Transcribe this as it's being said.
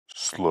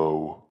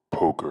slow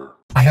poker.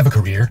 I have a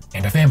career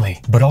and a family,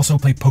 but also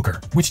play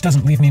poker, which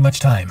doesn't leave me much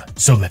time.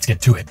 So let's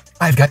get to it.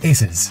 I've got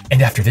aces,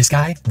 and after this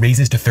guy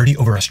raises to 30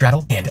 over a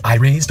straddle, and I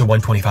raise to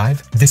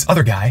 125, this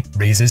other guy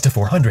raises to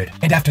 400,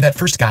 and after that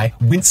first guy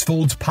wince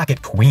folds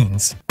pocket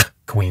queens.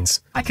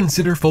 Queens. I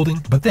consider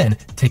folding, but then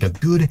take a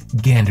good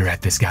gander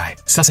at this guy,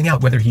 sussing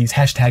out whether he's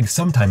hashtag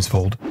sometimes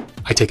fold.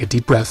 I take a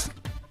deep breath,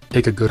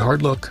 take a good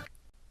hard look,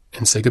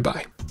 and say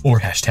goodbye. Or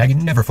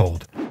hashtag never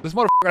fold. This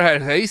motherfucker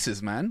has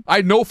aces, man.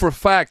 I know for a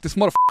fact this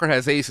motherfucker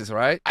has aces,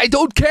 right? I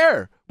don't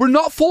care. We're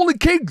not folding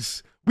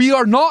kings. We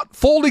are not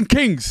folding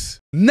kings.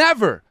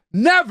 Never.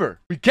 Never.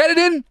 We get it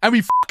in and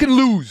we fucking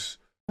lose.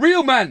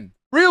 Real men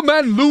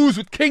lose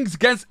with kings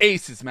against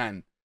aces,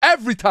 man.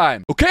 Every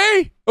time.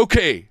 Okay?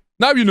 Okay.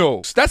 Now you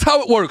know. That's how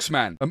it works,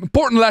 man. An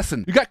important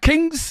lesson. You got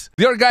kings,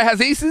 the other guy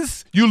has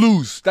aces, you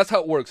lose. That's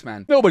how it works,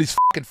 man. Nobody's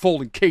fucking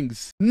folding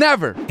kings.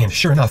 Never. And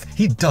sure enough,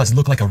 he does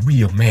look like a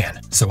real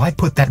man. So I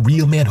put that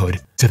real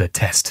manhood to the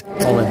test.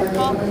 All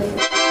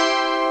in.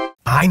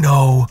 I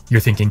know. You're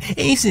thinking,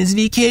 aces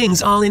v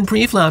kings, all in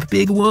preflop,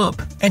 big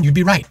whoop. And you'd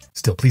be right.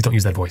 Still, please don't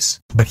use that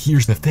voice. But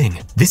here's the thing.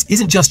 This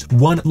isn't just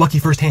one lucky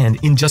first hand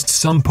in just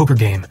some poker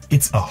game.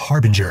 It's a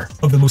harbinger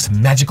of the most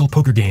magical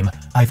poker game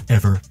I've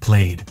ever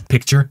played.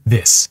 Picture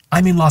this.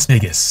 I'm in Las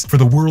Vegas for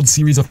the World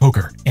Series of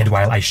Poker. And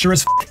while I sure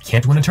as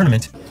can't win a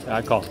tournament,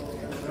 I call.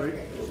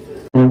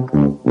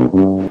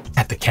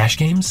 At the cash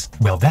games,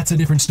 well, that's a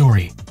different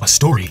story. A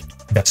story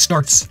that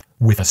starts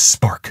with a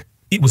spark.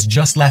 It was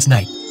just last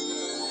night,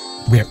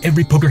 where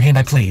every poker hand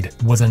I played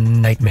was a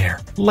nightmare.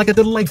 Like a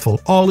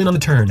delightful all-in on the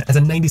turn as a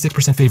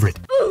 96% favorite.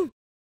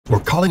 Or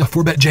calling a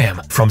 4-bet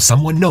jam from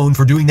someone known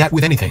for doing that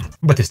with anything.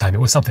 But this time it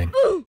was something.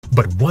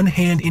 But one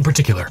hand in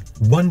particular,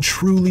 one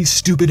truly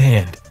stupid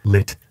hand,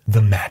 lit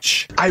the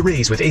match. I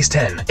raise with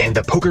ace-10, and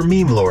the poker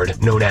meme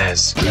lord known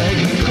as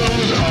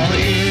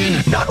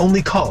not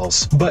only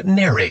calls, but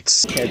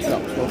narrates. Heads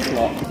up,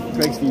 flop.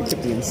 Greg's view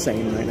could be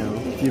insane right now.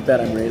 If you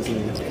bet I'm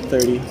raising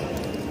 30.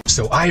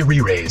 So I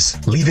re-raise,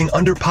 leaving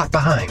under pot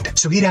behind,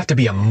 so he'd have to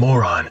be a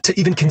moron to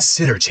even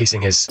consider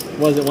chasing his...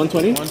 Was it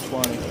 120?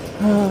 120.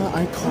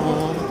 I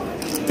call.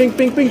 Bink,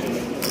 bink, bink.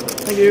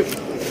 Thank you.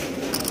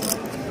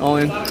 All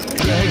in.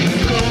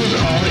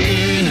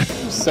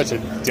 Such a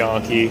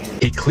donkey.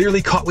 He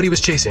clearly caught what he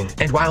was chasing,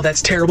 and while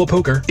that's terrible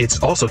poker,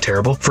 it's also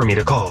terrible for me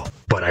to call.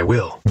 But I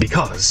will,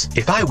 because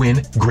if I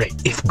win, great.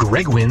 If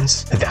Greg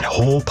wins, that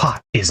whole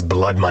pot is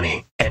blood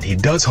money. And he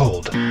does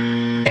hold.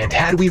 And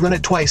had we run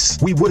it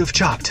twice, we would have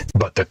chopped.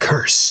 But the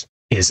curse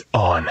is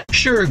on.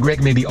 Sure,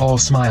 Greg may be all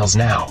smiles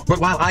now, but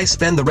while I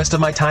spend the rest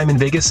of my time in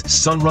Vegas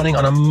sun running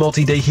on a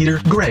multi-day heater,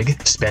 Greg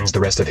spends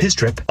the rest of his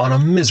trip on a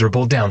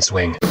miserable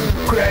downswing.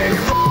 Greg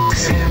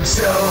f***s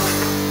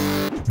himself.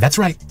 That's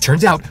right.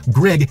 Turns out,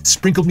 Greg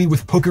sprinkled me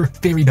with poker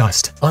fairy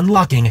dust,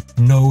 unlocking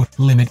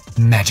no-limit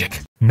magic.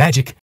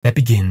 Magic that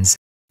begins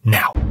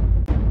now.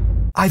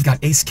 I've got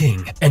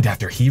ace-king, and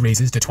after he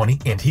raises to 20,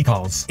 and he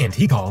calls,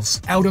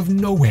 out of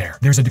nowhere,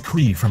 there's a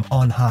decree from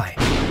on high.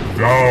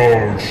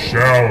 Thou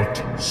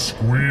shalt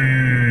squeeze.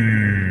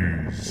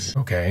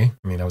 Okay,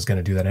 I mean, I was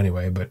gonna do that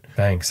anyway, but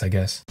thanks, I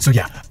guess. So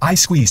yeah, I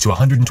squeeze to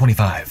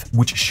 125,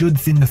 which should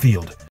thin the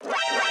field.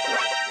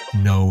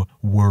 No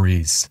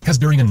worries. Because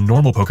during a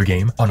normal poker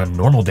game, on a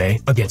normal day,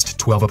 against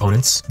 12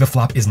 opponents, the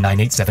flop is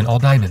 9-8-7 all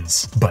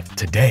diamonds. But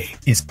today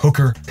is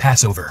poker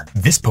Passover.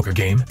 This poker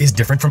game is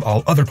different from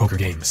all other poker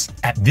games.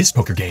 At this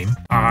poker game,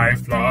 I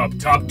flop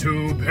top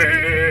 2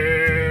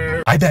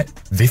 pair. I bet,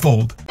 they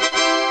fold,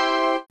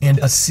 and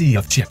a sea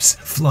of chips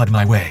flood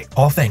my way,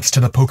 all thanks to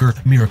the poker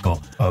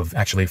miracle of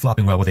actually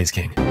flopping well with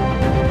ace-king.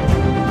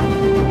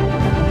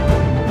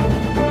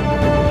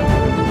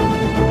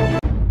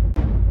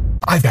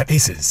 I've got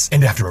aces,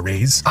 and after a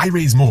raise, I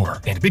raise more,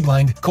 and big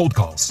blind cold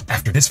calls.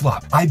 After this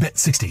flop, I bet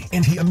 60,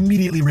 and he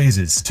immediately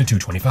raises to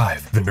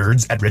 225. The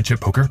nerds at Red Chip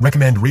Poker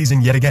recommend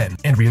raising yet again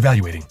and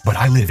reevaluating, but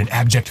I live in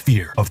abject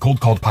fear of cold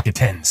called pocket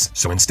 10s,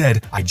 so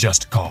instead, I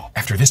just call.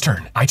 After this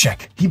turn, I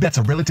check. He bets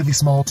a relatively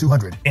small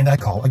 200, and I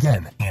call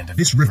again. And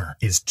this river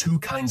is two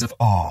kinds of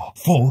awe.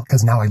 Full,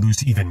 because now I lose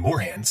to even more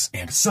hands,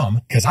 and some,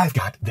 because I've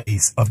got the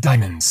ace of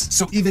diamonds.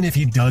 So even if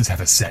he does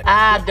have a set,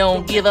 I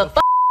don't give a f***.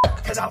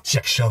 Cause I'll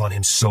check shove on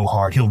him so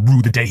hard he'll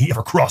rue the day he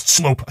ever crossed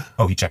slope.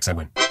 Oh, he checks, I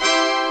win.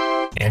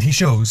 And he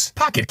shows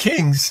pocket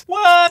kings.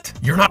 What?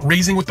 You're not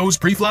raising with those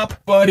preflop?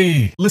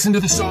 Buddy, listen to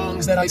the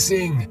songs that I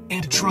sing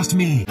and trust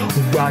me.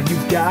 While you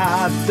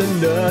got the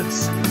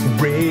nuts,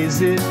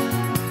 raise it.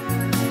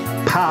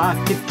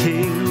 Pocket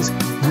kings,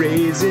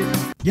 raise it.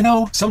 You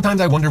know,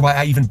 sometimes I wonder why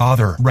I even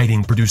bother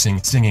writing,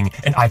 producing, singing,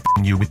 and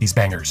I-ing you with these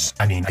bangers.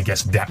 I mean, I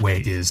guess that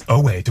way is a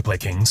way to play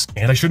kings,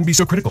 and I shouldn't be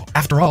so critical.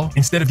 After all,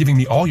 instead of giving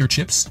me all your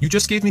chips, you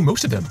just gave me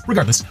most of them.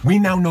 Regardless, we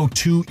now know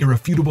two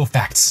irrefutable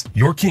facts.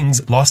 Your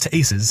kings lost to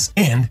aces,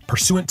 and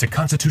pursuant to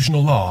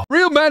constitutional law,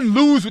 Real men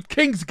lose with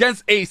kings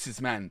against aces,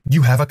 man.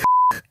 you have a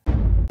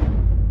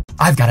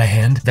I've got a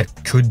hand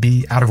that could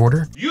be out of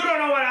order. You don't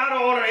know what out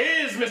of order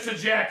is, Mr.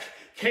 Jack.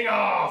 King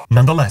off.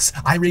 Nonetheless,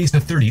 I raise to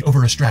 30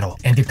 over a straddle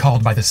and get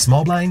called by the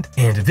small blind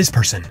and this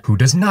person who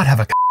does not have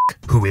a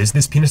Who is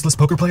this penisless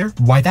poker player?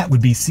 Why, that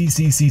would be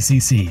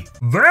CCCCC.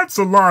 That's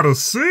a lot of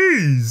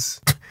C's.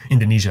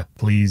 Indonesia,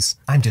 please.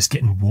 I'm just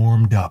getting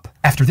warmed up.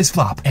 After this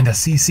flop and a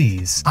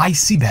CC's, I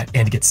C-bet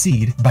and get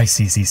C'd by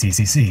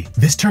CCCCC.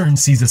 This turn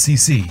sees a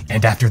CC,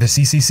 and after the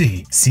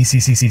CCC,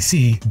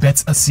 CCCCC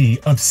bets a C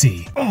of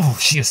C. Oh,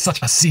 she is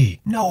such a C.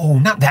 No,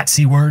 not that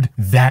C word.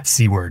 That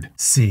C word.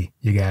 C,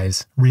 you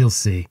guys. Real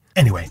C.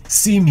 Anyway,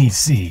 see me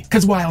C,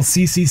 cause while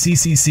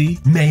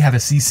CCCCC may have a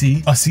CC,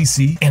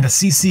 and a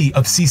CC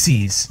of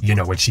CC's, you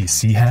know what she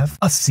C have?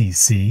 A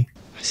CC.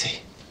 I see.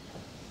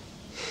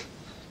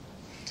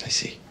 I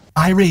see.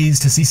 I raise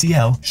to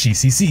CCL, she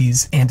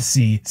CC's, and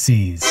C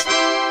C's.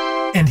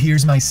 And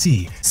here's my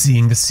C,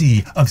 seeing the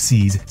C of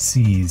C's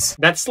C's.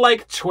 That's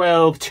like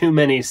 12 too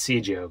many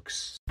C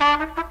jokes.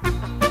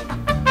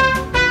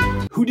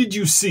 Who did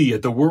you see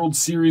at the World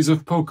Series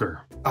of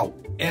Poker? Oh,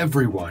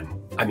 everyone.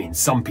 I mean,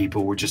 some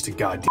people were just a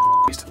goddamn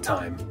waste of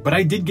time. But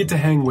I did get to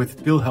hang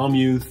with Phil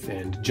Hellmuth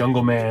and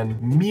Jungle Man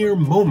mere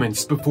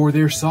moments before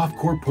their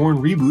softcore porn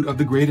reboot of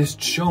The Greatest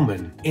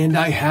Showman. And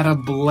I had a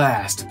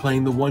blast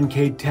playing the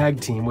 1K tag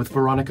team with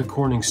Veronica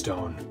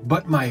Corningstone.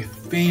 But my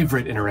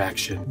favorite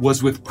interaction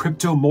was with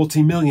crypto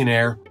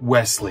multimillionaire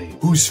Wesley,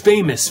 who's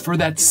famous for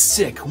that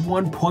sick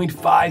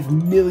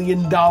 $1.5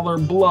 million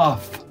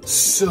bluff.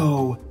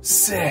 So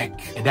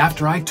sick. And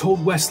after I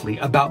told Wesley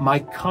about my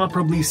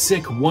comparably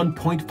sick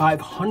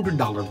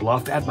 $1,500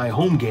 bluff at my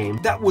home game,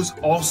 that was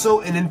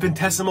also an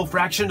infinitesimal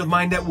fraction of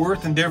my net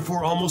worth and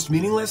therefore almost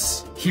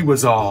meaningless, he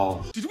was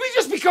all, Did we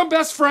just become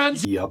best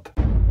friends? yup.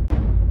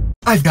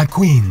 I've got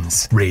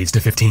queens, raised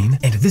to 15,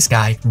 and this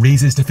guy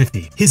raises to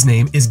 50. His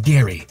name is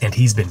Gary, and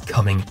he's been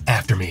coming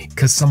after me,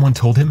 cause someone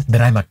told him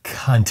that I'm a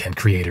content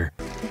creator.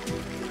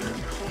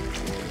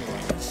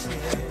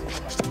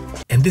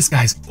 And this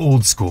guy's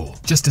old school,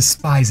 just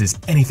despises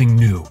anything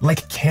new,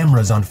 like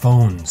cameras on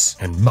phones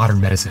and modern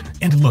medicine.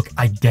 And look,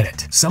 I get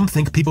it. Some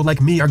think people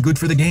like me are good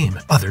for the game.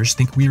 Others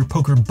think we're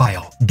poker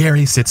bile.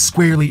 Gary sits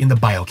squarely in the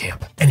bile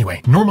camp.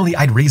 Anyway, normally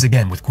I'd raise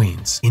again with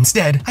queens.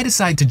 Instead, I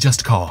decide to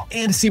just call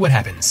and see what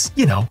happens.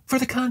 You know, for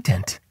the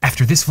content.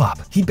 After this flop,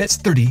 he bets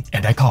 30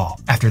 and I call.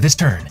 After this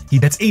turn, he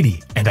bets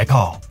 80 and I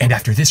call. And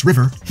after this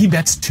river, he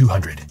bets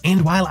 200.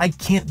 And while I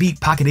can't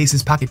beat pocket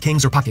aces, pocket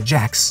kings, or pocket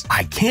jacks,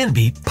 I can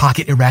beat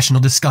pocket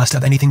irrational disgust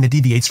of anything that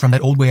deviates from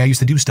that old way I used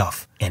to do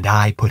stuff. And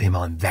I put him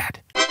on that.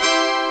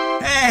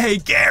 Hey,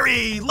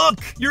 Gary, look,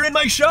 you're in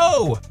my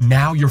show.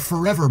 Now you're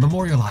forever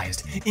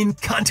memorialized in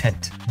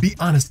content. Be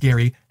honest,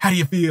 Gary, how do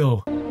you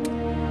feel?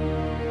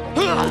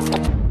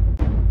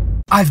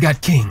 I've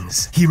got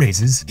kings. He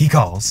raises, he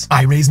calls,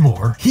 I raise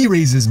more, he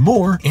raises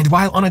more, and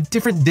while on a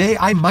different day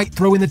I might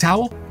throw in the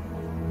towel,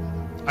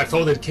 I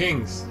folded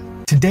kings.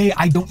 today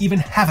I don't even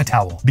have a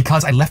towel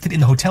because I left it in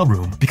the hotel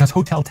room because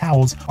hotel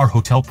towels are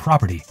hotel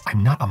property.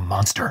 I'm not a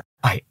monster.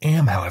 I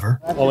am, however.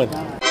 All in.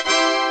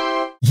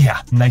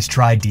 Yeah, nice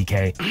try,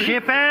 DK.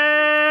 Ship it!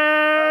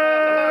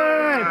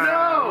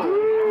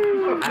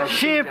 No!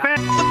 Ship it!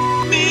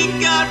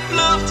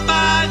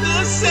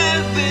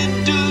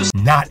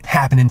 Not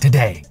happening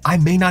today. I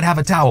may not have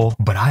a towel,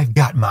 but I've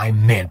got my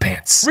man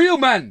pants. Real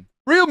men.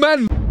 Real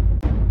men.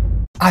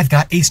 I've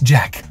got ace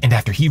jack, and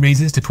after he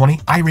raises to 20,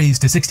 I raise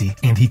to 60,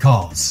 and he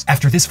calls.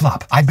 After this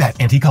flop, I bet,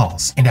 and he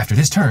calls. And after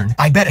this turn,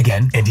 I bet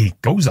again, and he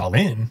goes all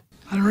in.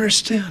 I don't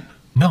understand.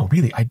 No,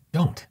 really, I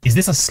don't. Is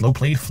this a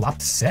slow-played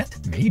flopped set?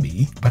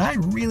 Maybe, but I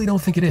really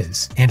don't think it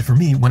is. And for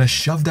me, when a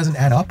shove doesn't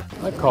add up,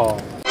 I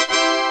call.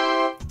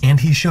 and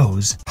he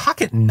shows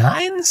pocket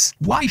nines?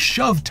 Why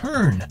shove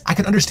turn? I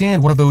could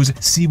understand one of those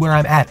see where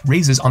I'm at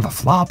raises on the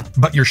flop,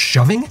 but you're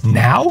shoving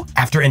now?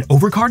 After an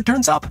overcard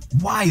turns up?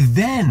 Why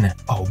then?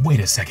 Oh, wait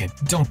a second.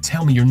 Don't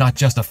tell me you're not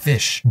just a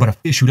fish, but a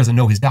fish who doesn't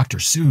know his Dr.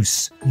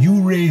 Seuss.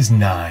 You raise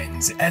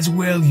nines, as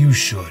well you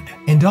should.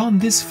 And on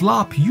this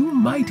flop, you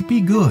might be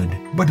good,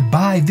 but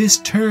by this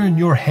turn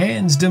your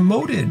hand's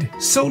demoted.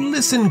 So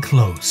listen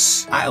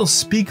close. I'll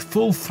speak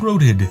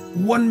full-throated.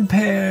 One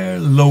pair,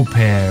 low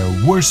pair,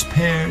 worse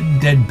pair,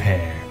 dead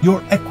pair.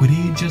 Your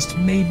equity just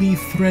may be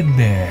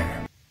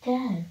threadbare.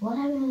 Dad, what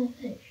happened to the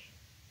fish?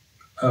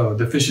 Oh,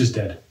 the fish is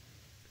dead.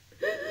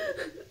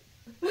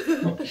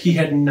 He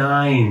had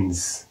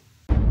nines.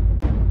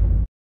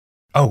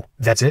 Oh,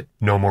 that's it?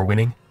 No more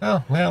winning?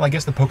 Oh, well, I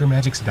guess the poker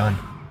magic's done.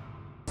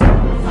 We're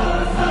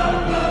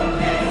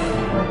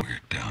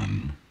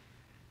done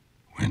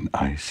when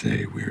I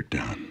say we're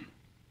done.